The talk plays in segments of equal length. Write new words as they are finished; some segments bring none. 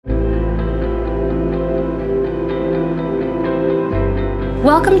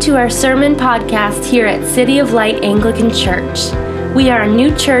Welcome to our sermon podcast here at City of Light Anglican Church. We are a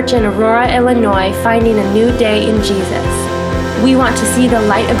new church in Aurora, Illinois, finding a new day in Jesus. We want to see the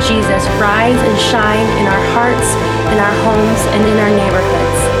light of Jesus rise and shine in our hearts, in our homes, and in our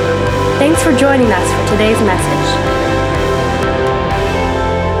neighborhoods. Thanks for joining us for today's message.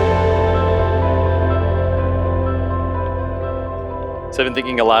 So I've been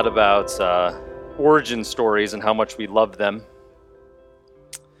thinking a lot about origin stories and how much we love them.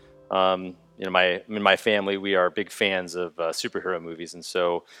 In my family, we are big fans of superhero movies, and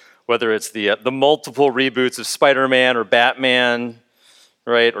so whether it's the multiple reboots of Spider-Man or Batman,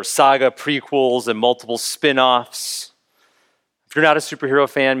 right, or saga prequels and multiple spin-offs. If you're not a superhero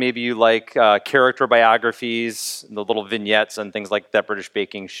fan, maybe you like character biographies, the little vignettes on things like That British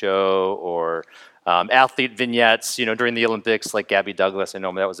Baking Show, or athlete vignettes, during the Olympics, like Gabby Douglas. I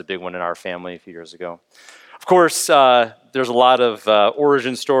know that was a big one in our family a few years ago. Of course, there's a lot of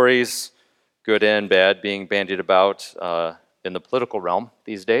origin stories, good and bad, being bandied about in the political realm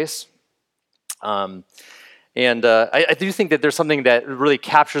these days. I do think that there's something that really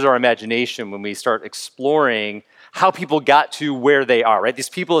captures our imagination when we start exploring how people got to where they are, right? These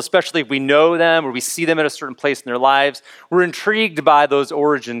people, especially if we know them or we see them at a certain place in their lives, we're intrigued by those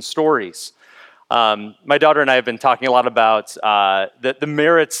origin stories. My daughter and I have been talking a lot about the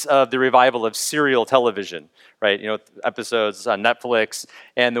merits of the revival of serial television, right? Episodes on Netflix,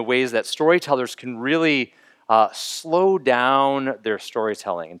 and the ways that storytellers can really slow down their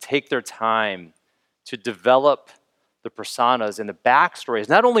storytelling and take their time to develop the personas and the backstories,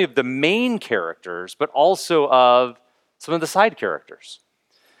 not only of the main characters, but also of some of the side characters.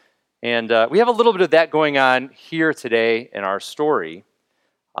 And we have a little bit of that going on here today in our story.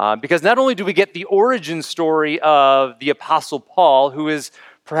 Because not only do we get the origin story of the Apostle Paul, who is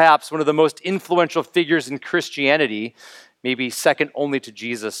perhaps one of the most influential figures in Christianity, maybe second only to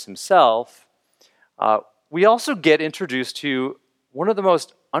Jesus himself, we also get introduced to one of the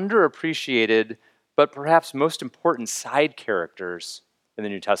most underappreciated, but perhaps most important side characters in the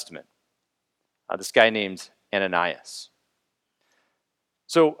New Testament, this guy named Ananias.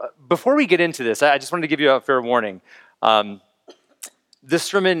 So before we get into this, I just wanted to give you a fair warning. This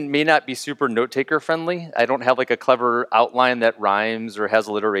sermon may not be super note-taker friendly. I don't have like a clever outline that rhymes or has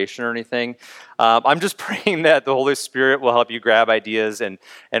alliteration or anything. I'm just praying that the Holy Spirit will help you grab ideas and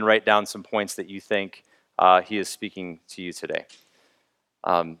write down some points that you think He is speaking to you today.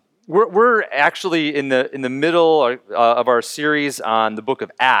 We're actually in the middle of our series on the book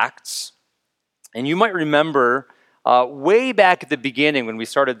of Acts, and you might remember way back at the beginning when we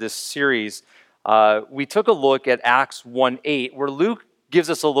started this series, we took a look at Acts 1:8, where Luke gives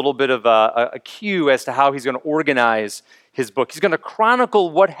us a little bit of a cue as to how he's going to organize his book. He's going to chronicle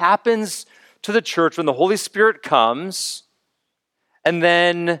what happens to the church when the Holy Spirit comes, and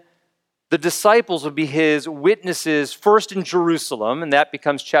then the disciples will be his witnesses first in Jerusalem, and that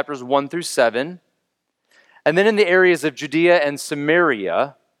becomes chapters 1 through 7, and then in the areas of Judea and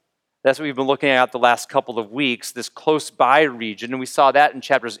Samaria. That's what we've been looking at the last couple of weeks, this close by region, and we saw that in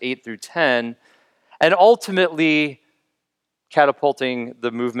chapters 8 through 10, and ultimately catapulting the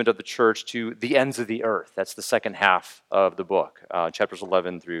movement of the church to the ends of the earth. That's the second half of the book, chapters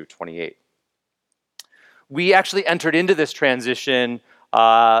 11 through 28. We actually entered into this transition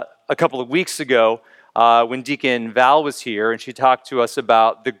a couple of weeks ago when Deacon Val was here, and she talked to us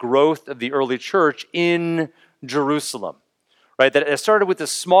about the growth of the early church in Jerusalem, right? That it started with a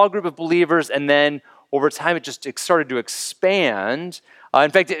small group of believers, and then over time it started to expand. In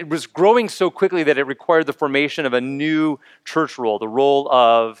fact, it was growing so quickly that it required the formation of a new church role, the role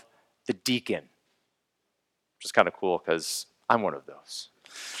of the deacon, which is kind of cool because I'm one of those.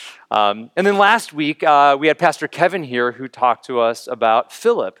 And then last week, we had Pastor Kevin here who talked to us about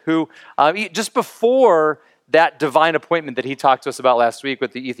Philip, who just before that divine appointment that he talked to us about last week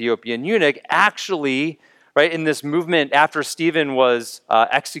with the Ethiopian eunuch, actually, right, in this movement after Stephen was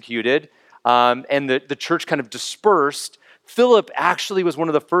executed and the church kind of dispersed, Philip actually was one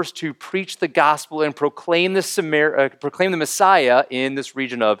of the first to preach the gospel and proclaim the Messiah in this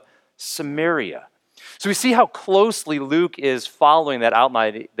region of Samaria. So we see how closely Luke is following that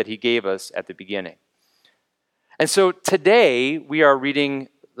outline that he gave us at the beginning. And so today we are reading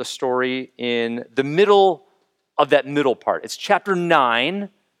the story in the middle of that middle part. It's chapter 9,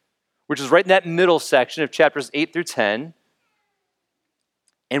 which is right in that middle section of chapters 8 through 10.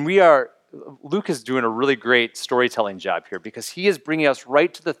 And Luke is doing a really great storytelling job here because he is bringing us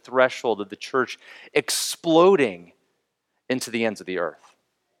right to the threshold of the church exploding into the ends of the earth.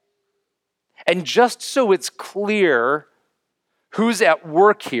 And just so it's clear who's at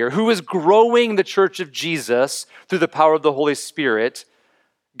work here, who is growing the church of Jesus through the power of the Holy Spirit,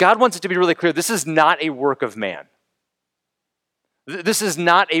 God wants it to be really clear, this is not a work of man. This is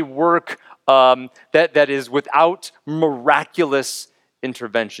not a work that is without miraculous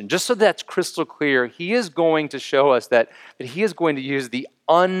intervention. Just so that's crystal clear, he is going to show us that he is going to use the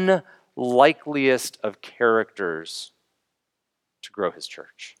unlikeliest of characters to grow his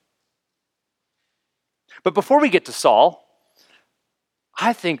church. But before we get to Saul,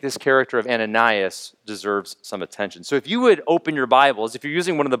 I think this character of Ananias deserves some attention. So if you would open your Bibles, if you're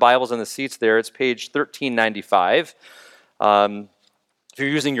using one of the Bibles on the seats there, it's page 1395. If you're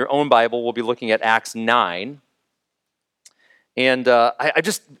using your own Bible, we'll be looking at Acts 9. And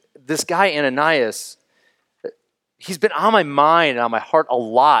this guy Ananias, he's been on my mind and on my heart a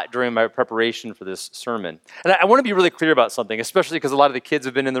lot during my preparation for this sermon. And I want to be really clear about something, especially because a lot of the kids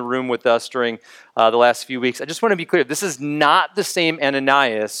have been in the room with us during the last few weeks. I just want to be clear. This is not the same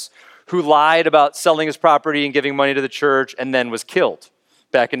Ananias who lied about selling his property and giving money to the church and then was killed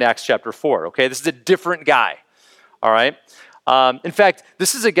back in Acts chapter 4. Okay, this is a different guy. All right. In fact,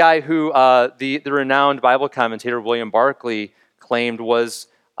 this is a guy who the renowned Bible commentator William Barclay claimed was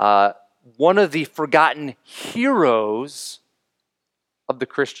one of the forgotten heroes of the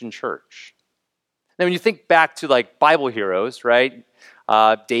Christian church. Now, when you think back to like Bible heroes, right?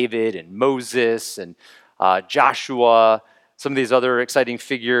 David and Moses and Joshua, some of these other exciting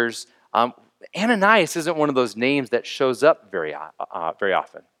figures, Ananias isn't one of those names that shows up very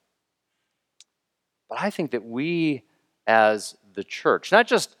often. But I think that we as the church, not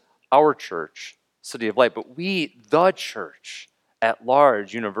just our church, City of Light, but we, the church at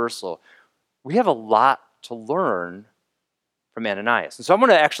large, universal, we have a lot to learn from Ananias. And so I'm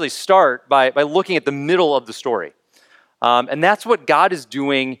going to actually start by looking at the middle of the story. And that's what God is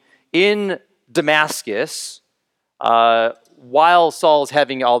doing in Damascus while Saul is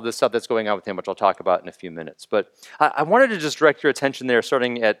having all this stuff that's going on with him, which I'll talk about in a few minutes. But I wanted to just direct your attention there,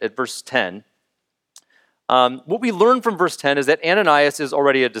 starting at verse 10. What we learn from verse 10 is that Ananias is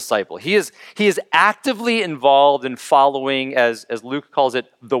already a disciple. He is actively involved in following, as Luke calls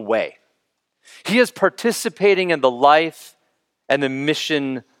it, the way. He is participating in the life and the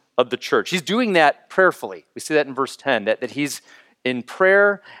mission of the church. He's doing that prayerfully. We see that in verse 10, that he's in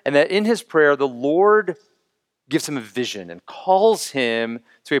prayer, and that in his prayer, the Lord gives him a vision and calls him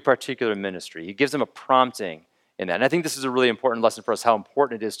to a particular ministry. He gives him a prompting in that. And I think this is a really important lesson for us, how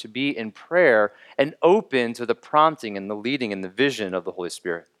important it is to be in prayer and open to the prompting and the leading and the vision of the Holy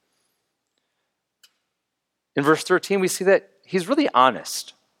Spirit. In verse 13, we see that he's really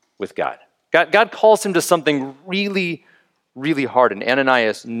honest with God. God calls him to something really, really hard, and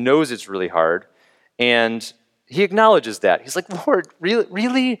Ananias knows it's really hard, and he acknowledges that. He's like, Lord,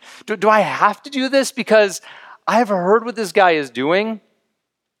 really? Do I have to do this? Because I have heard what this guy is doing,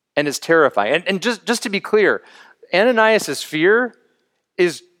 and it's terrifying. And just to be clear, Ananias' fear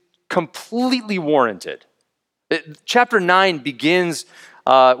is completely warranted. Chapter 9 begins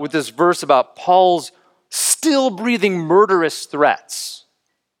with this verse about Paul's still breathing murderous threats,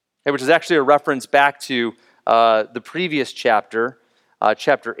 which is actually a reference back to the previous chapter,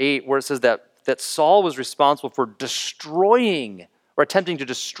 chapter 8, where it says that Saul was responsible for destroying or attempting to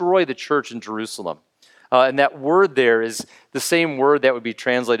destroy the church in Jerusalem. And that word there is the same word that would be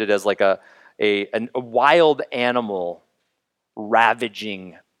translated as like a wild animal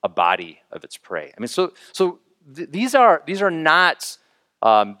ravaging a body of its prey. I mean, so these are not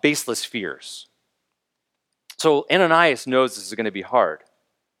baseless fears. So Ananias knows this is going to be hard.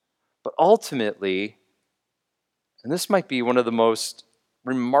 But ultimately, and this might be one of the most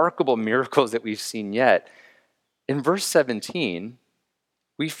remarkable miracles that we've seen yet, in verse 17,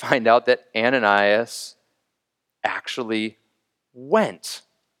 we find out that Ananias actually went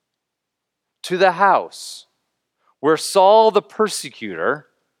to the house where Saul the persecutor,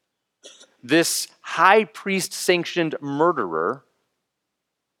 this high priest sanctioned murderer,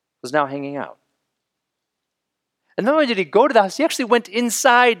 was now hanging out. And not only did he go to the house, he actually went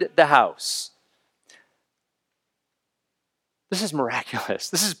inside the house. This is miraculous.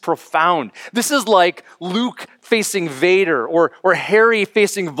 This is profound. This is like Luke facing Vader, or Harry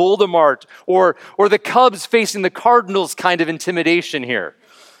facing Voldemort, or the Cubs facing the Cardinals kind of intimidation here.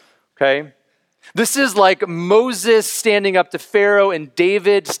 Okay? This is like Moses standing up to Pharaoh and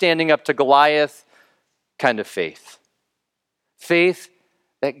David standing up to Goliath kind of faith. Faith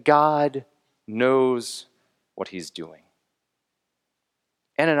that God knows what he's doing.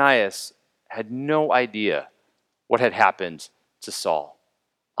 Ananias had no idea what had happened to Saul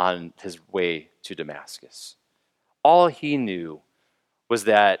on his way to Damascus. All he knew was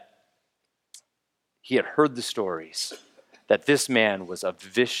that he had heard the stories that this man was a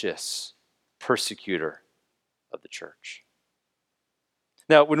vicious persecutor of the church.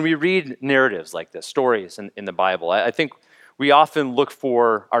 Now, when we read narratives like this, stories in the Bible, I think we often look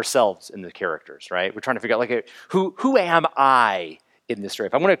for ourselves in the characters, right? We're trying to figure out, like, who am I in this story?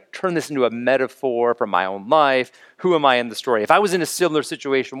 If I want to turn this into a metaphor from my own life, who am I in the story? If I was in a similar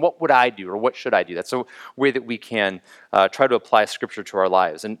situation, what would I do, or what should I do? That's a way that we can try to apply Scripture to our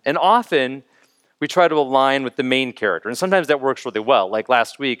lives. And often, we try to align with the main character. And sometimes that works really well. Like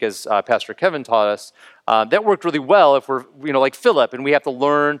last week, as Pastor Kevin taught us, that worked really well if we're, like Philip, and we have to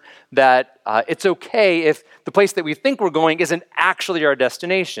learn that it's okay if the place that we think we're going isn't actually our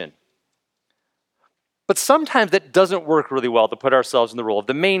destination. But sometimes that doesn't work really well to put ourselves in the role of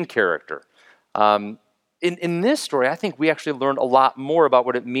the main character. In this story, I think we actually learned a lot more about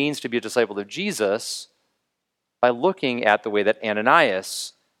what it means to be a disciple of Jesus by looking at the way that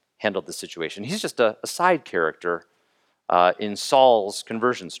Ananias handled the situation. He's just a side character in Saul's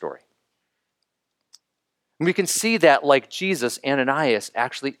conversion story. And we can see that, like Jesus, Ananias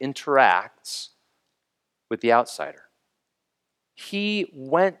actually interacts with the outsider. He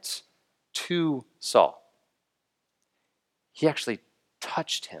went to Saul. He actually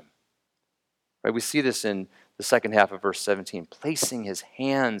touched him. Right? We see this in the second half of verse 17, placing his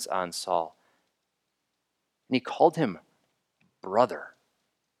hands on Saul. And he called him brother.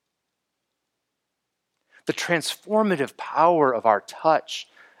 The transformative power of our touch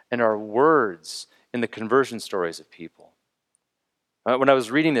and our words in the conversion stories of people. When I was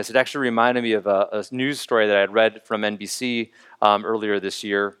reading this, it actually reminded me of a news story that I had read from NBC earlier this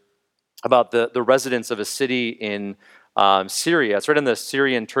year about the residents of a city in Syria. It's right on the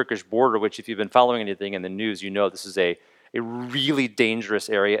Syrian-Turkish border, which if you've been following anything in the news, you know this is a really dangerous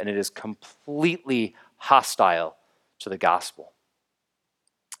area, and it is completely hostile to the gospel.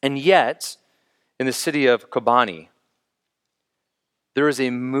 And yet, in the city of Kobani, there is a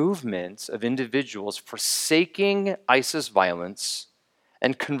movement of individuals forsaking ISIS violence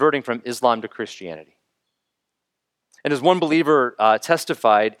and converting from Islam to Christianity. And as one believer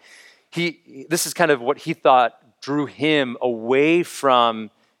testified, this is kind of what he thought drew him away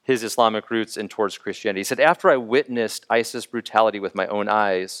from his Islamic roots and towards Christianity. He said, after I witnessed ISIS brutality with my own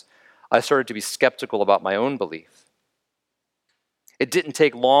eyes, I started to be skeptical about my own belief. It didn't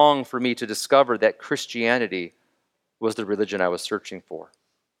take long for me to discover that Christianity was the religion I was searching for.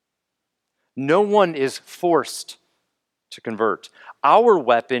 No one is forced to convert. Our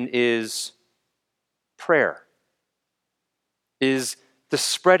weapon is prayer, is the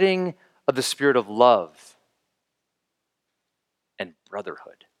spreading of the spirit of love and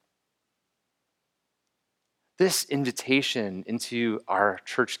brotherhood. This invitation into our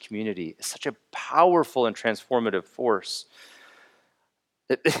church community is such a powerful and transformative force.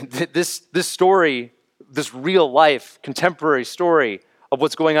 This story, this real life, contemporary story of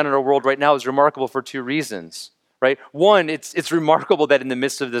what's going on in our world right now is remarkable for two reasons, right? One, it's remarkable that in the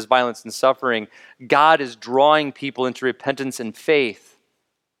midst of this violence and suffering, God is drawing people into repentance and faith.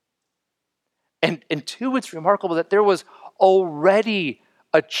 And two, it's remarkable that there was already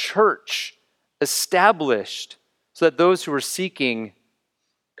a church established so that those who were seeking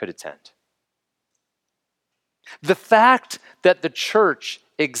could attend. The fact that the church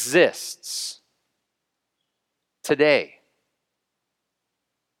exists today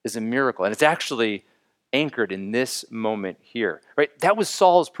is a miracle, and it's actually anchored in this moment here, right? That was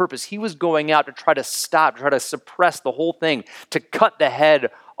Saul's purpose. He was going out to try to stop, to try to suppress the whole thing, to cut the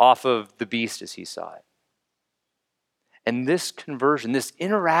head off of the beast as he saw it. And this conversion, this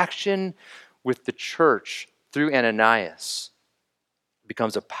interaction with the church through Ananias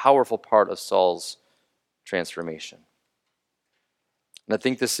becomes a powerful part of Saul's transformation. And I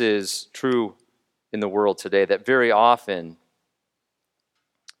think this is true in the world today, that very often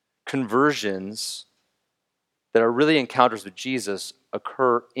conversions that are really encounters with Jesus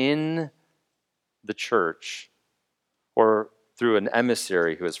occur in the church or through an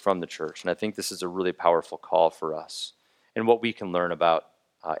emissary who is from the church. And I think this is a really powerful call for us and what we can learn about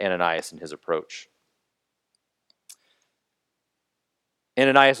Ananias and his approach.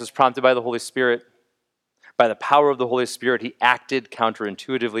 Ananias was prompted by the Holy Spirit. By the power of the Holy Spirit, he acted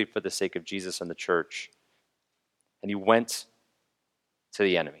counterintuitively for the sake of Jesus and the church. And he went to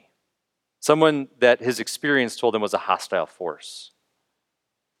the enemy. Someone that his experience told him was a hostile force.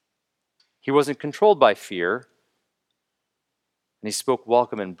 He wasn't controlled by fear, and he spoke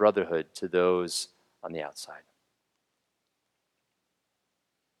welcome and brotherhood to those on the outside.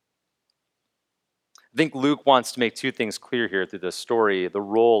 I think Luke wants to make two things clear here through this story, the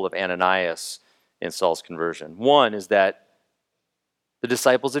role of Ananias in Saul's conversion. One is that the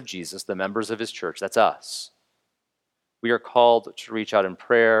disciples of Jesus, the members of his church, that's us, we are called to reach out in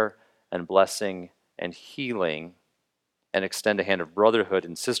prayer and blessing and healing and extend a hand of brotherhood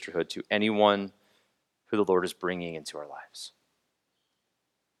and sisterhood to anyone who the Lord is bringing into our lives,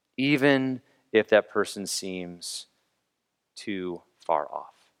 even if that person seems too far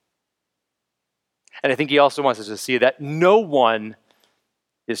off. And I think he also wants us to see that no one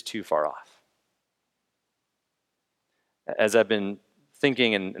is too far off. As I've been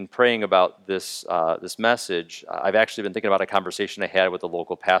thinking and praying about this message, I've actually been thinking about a conversation I had with a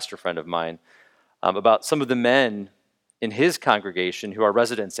local pastor friend of mine about some of the men in his congregation who are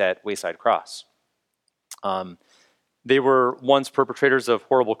residents at Wayside Cross. They were once perpetrators of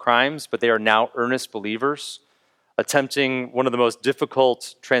horrible crimes, but they are now earnest believers, attempting one of the most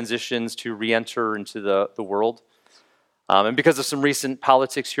difficult transitions to re-enter into the world. And because of some recent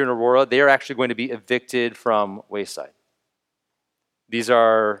politics here in Aurora, they are actually going to be evicted from Wayside. These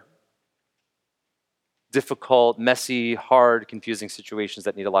are difficult, messy, hard, confusing situations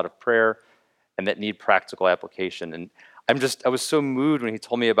that need a lot of prayer and that need practical application. And I was so moved when he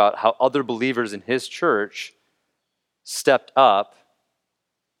told me about how other believers in his church stepped up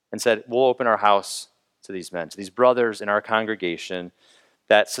and said, we'll open our house to these men, to these brothers in our congregation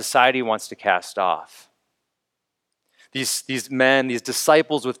that society wants to cast off. These men, these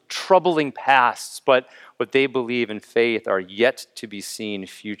disciples with troubling pasts, but what they believe in faith are yet to be seen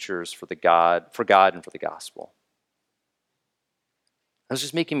futures for God and for the gospel. It was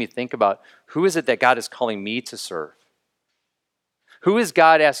just making me think about, who is it that God is calling me to serve? Who is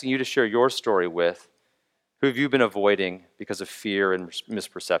God asking you to share your story with? Who have you been avoiding because of fear and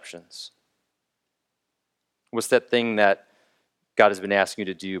misperceptions? What's that thing that God has been asking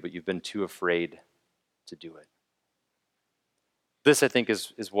you to do, but you've been too afraid to do it? This, I think,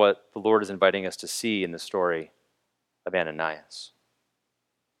 is what the Lord is inviting us to see in the story of Ananias.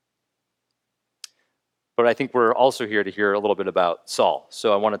 But I think we're also here to hear a little bit about Saul.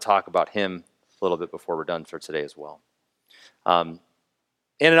 So I want to talk about him a little bit before we're done for today as well.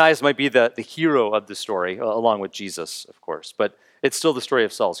 Ananias might be the hero of the story, along with Jesus, of course, but it's still the story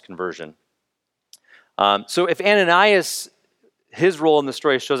of Saul's conversion. So if Ananias, his role in the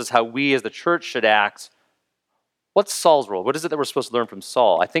story shows us how we as the church should act, what's Saul's role? What is it that we're supposed to learn from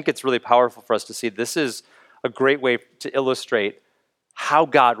Saul? I think it's really powerful for us to see this is a great way to illustrate how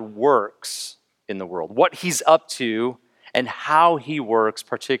God works in the world, what he's up to, and how he works,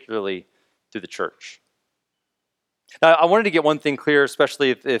 particularly through the church. Now, I wanted to get one thing clear,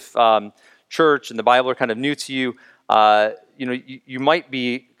 especially if church and the Bible are kind of new to you. You might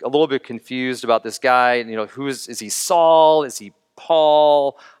be a little bit confused about this guy. Is he Saul? Is he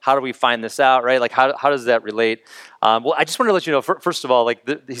Paul? How do we find this out, right? Like, how does that relate? Well, I just want to let you know, first of all,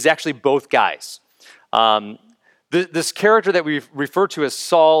 he's actually both guys. This character that we refer to as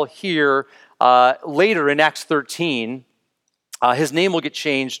Saul here, later in Acts 13, his name will get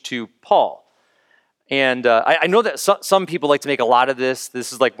changed to Paul. And I know that some people like to make a lot of this.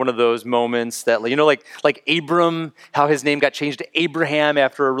 This is like one of those moments that, like Abram, how his name got changed to Abraham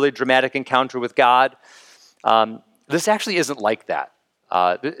after a really dramatic encounter with God. This actually isn't like that.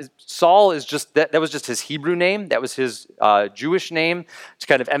 Saul is just, that was just his Hebrew name. That was his Jewish name to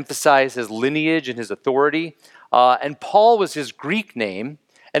kind of emphasize his lineage and his authority. And Paul was his Greek name.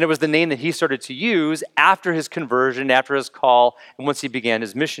 And it was the name that he started to use after his conversion, after his call, and once he began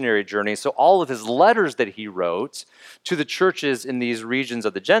his missionary journey. So all of his letters that he wrote to the churches in these regions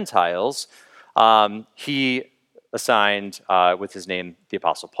of the Gentiles, he assigned with his name, the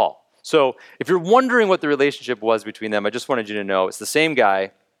Apostle Paul. So if you're wondering what the relationship was between them, I just wanted you to know it's the same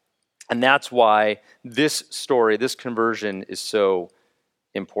guy, and that's why this story, this conversion, is so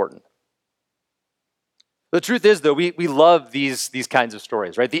important. The truth is, though, we love these kinds of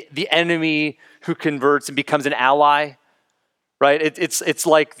stories, right? The enemy who converts and becomes an ally, right? It's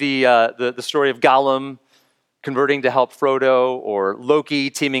like the story of Gollum converting to help Frodo, or Loki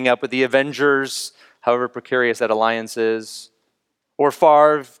teaming up with the Avengers, however precarious that alliance is, or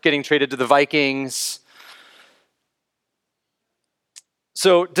Favre getting traded to the Vikings.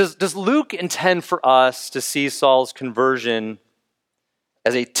 So does Luke intend for us to see Saul's conversion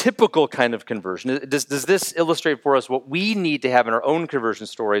as a typical kind of conversion? Does this illustrate for us what we need to have in our own conversion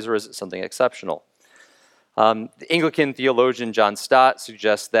stories, or is it something exceptional? The Anglican theologian John Stott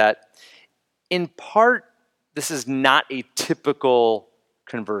suggests that, in part, this is not a typical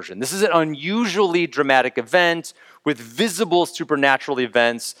conversion. This is an unusually dramatic event with visible supernatural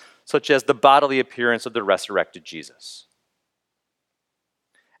events, such as the bodily appearance of the resurrected Jesus.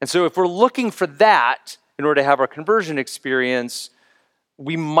 And so if we're looking for that in order to have our conversion experience,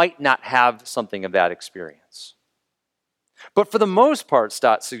 we might not have something of that experience. But for the most part,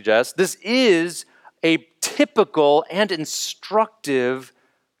 Stott suggests, this is a typical and instructive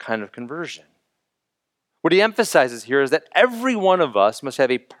kind of conversion. What he emphasizes here is that every one of us must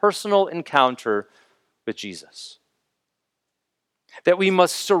have a personal encounter with Jesus. That we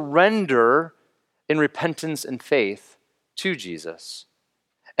must surrender in repentance and faith to Jesus.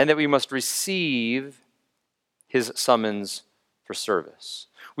 And that we must receive his summons for service.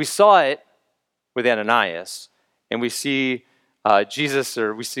 We saw it with Ananias, and we see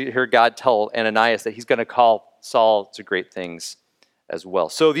hear God tell Ananias that he's going to call Saul to great things as well.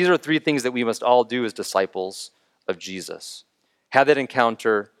 So these are three things that we must all do as disciples of Jesus. Have that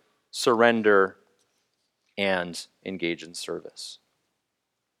encounter, surrender, and engage in service.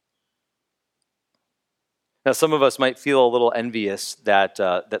 Now, some of us might feel a little envious that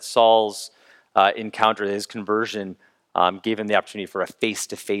Saul's encounter, his conversion, gave him the opportunity for a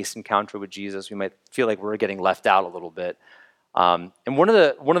face-to-face encounter with Jesus. We might feel like we're getting left out a little bit. And one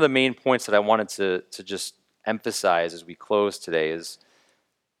of the main points that I wanted to just emphasize as we close today is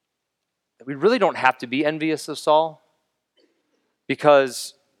that we really don't have to be envious of Saul,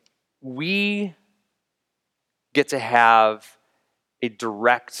 because we get to have a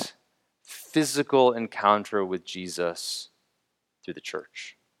direct physical encounter with Jesus through the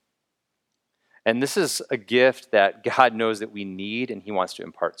church. And this is a gift that God knows that we need and he wants to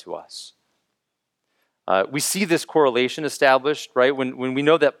impart to us. We see this correlation established, right? When we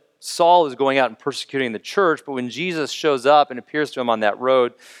know that Saul is going out and persecuting the church, but when Jesus shows up and appears to him on that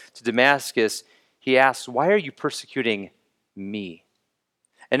road to Damascus, he asks, "Why are you persecuting me?"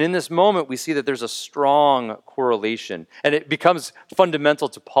 And in this moment, we see that there's a strong correlation. And it becomes fundamental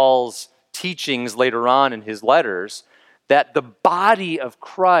to Paul's teachings later on in his letters, that the body of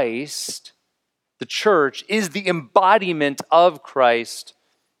Christ, the church, is the embodiment of Christ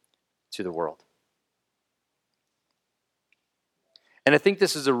to the world. And I think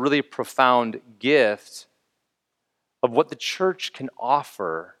this is a really profound gift of what the church can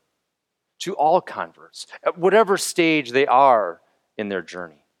offer to all converts, at whatever stage they are in their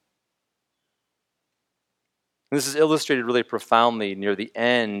journey. And this is illustrated really profoundly near the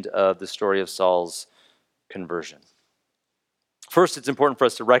end of the story of Saul's conversion. First, it's important for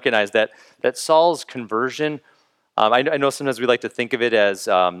us to recognize that Saul's conversion, I know sometimes we like to think of it as,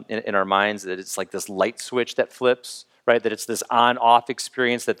 in our minds, that it's like this light switch that flips, right? That it's this on-off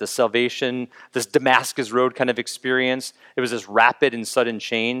experience, that the salvation, this Damascus Road kind of experience, it was this rapid and sudden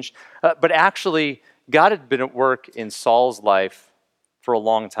change. But actually, God had been at work in Saul's life for a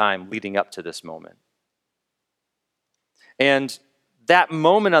long time leading up to this moment. And that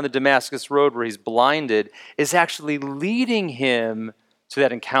moment on the Damascus Road where he's blinded is actually leading him to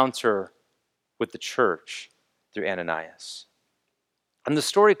that encounter with the church through Ananias. And the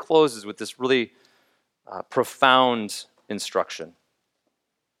story closes with this really profound instruction.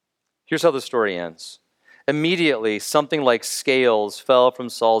 Here's how the story ends. Immediately, something like scales fell from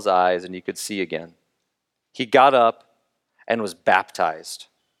Saul's eyes and he could see again. He got up and was baptized.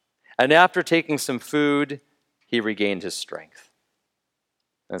 And after taking some food, he regained his strength.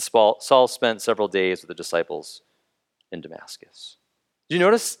 And Saul spent several days with the disciples in Damascus. Do you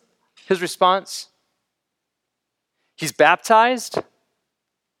notice his response? He's baptized,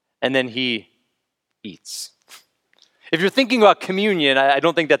 and then he eats. If you're thinking about communion, I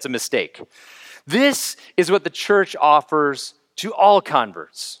don't think that's a mistake. This is what the church offers to all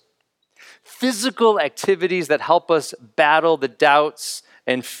converts. Physical activities that help us battle the doubts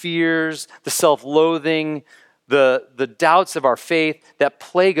and fears, the self-loathing, the doubts of our faith that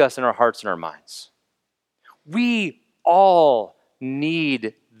plague us in our hearts and our minds. We all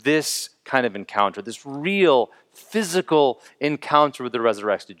need this kind of encounter, this real physical encounter with the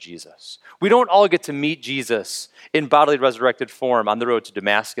resurrected Jesus. We don't all get to meet Jesus in bodily resurrected form on the road to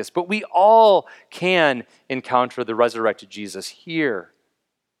Damascus, but we all can encounter the resurrected Jesus here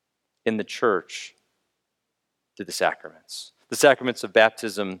in the church through the sacraments of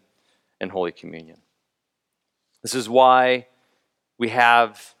baptism and Holy Communion. This is why we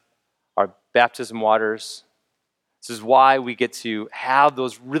have our baptism waters. This is why we get to have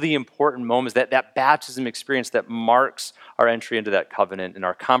those really important moments, that baptism experience that marks our entry into that covenant and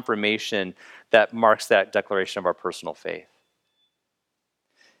our confirmation that marks that declaration of our personal faith.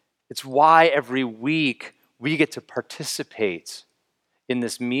 It's why every week we get to participate in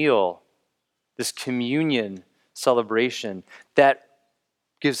this meal, this communion celebration that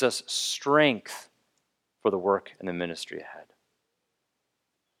gives us strength for the work and the ministry ahead.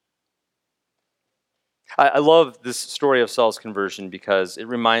 I love this story of Saul's conversion because it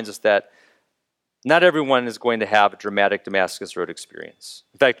reminds us that not everyone is going to have a dramatic Damascus Road experience.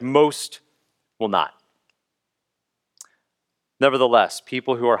 In fact, most will not. Nevertheless,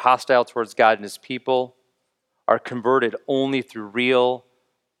 people who are hostile towards God and his people are converted only through real,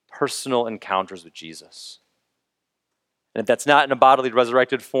 personal encounters with Jesus. And if that's not in a bodily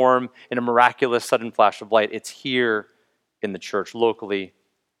resurrected form, in a miraculous sudden flash of light, it's here in the church, locally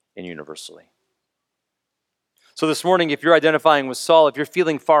and universally. So this morning, if you're identifying with Saul, if you're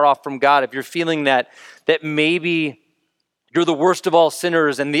feeling far off from God, if you're feeling that maybe you're the worst of all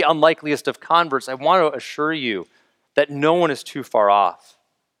sinners and the unlikeliest of converts, I want to assure you that no one is too far off,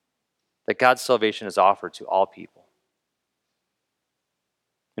 that God's salvation is offered to all people.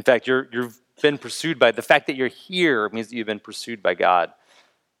 In fact, you've been pursued by, the fact that you're here means that you've been pursued by God,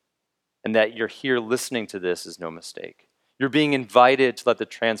 and that you're here listening to this is no mistake. You're being invited to let the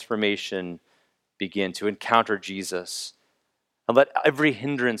transformation begin, to encounter Jesus, and let every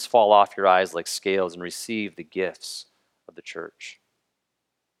hindrance fall off your eyes like scales and receive the gifts of the church.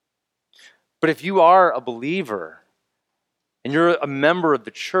 But if you are a believer and you're a member of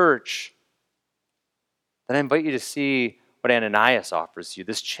the church, then I invite you to see what Ananias offers you,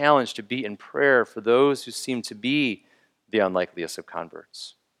 this challenge to be in prayer for those who seem to be the unlikeliest of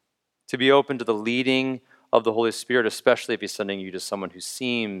converts, to be open to the leading of the Holy Spirit, especially if he's sending you to someone who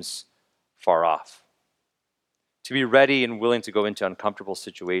seems far off, to be ready and willing to go into uncomfortable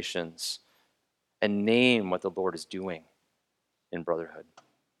situations and name what the Lord is doing in brotherhood,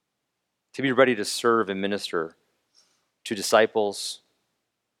 to be ready to serve and minister to disciples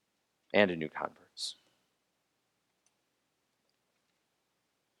and to new converts.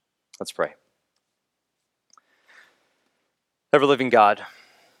 Let's pray. Ever-living God,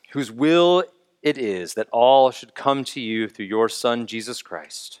 whose will it is that all should come to you through your Son, Jesus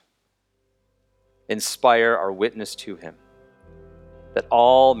Christ, inspire our witness to him, that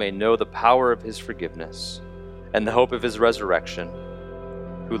all may know the power of his forgiveness and the hope of his resurrection,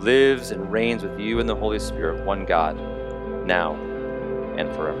 who lives and reigns with you in the Holy Spirit, one God, now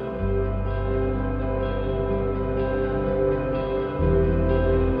and forever.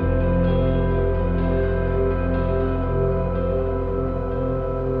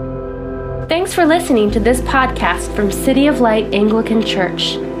 Thanks for listening to this podcast from City of Light Anglican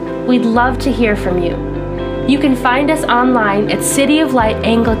Church. We'd love to hear from you. You can find us online at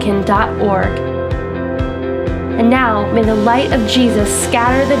cityoflightanglican.org. And now, may the light of Jesus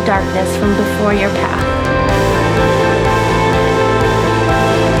scatter the darkness from before your path.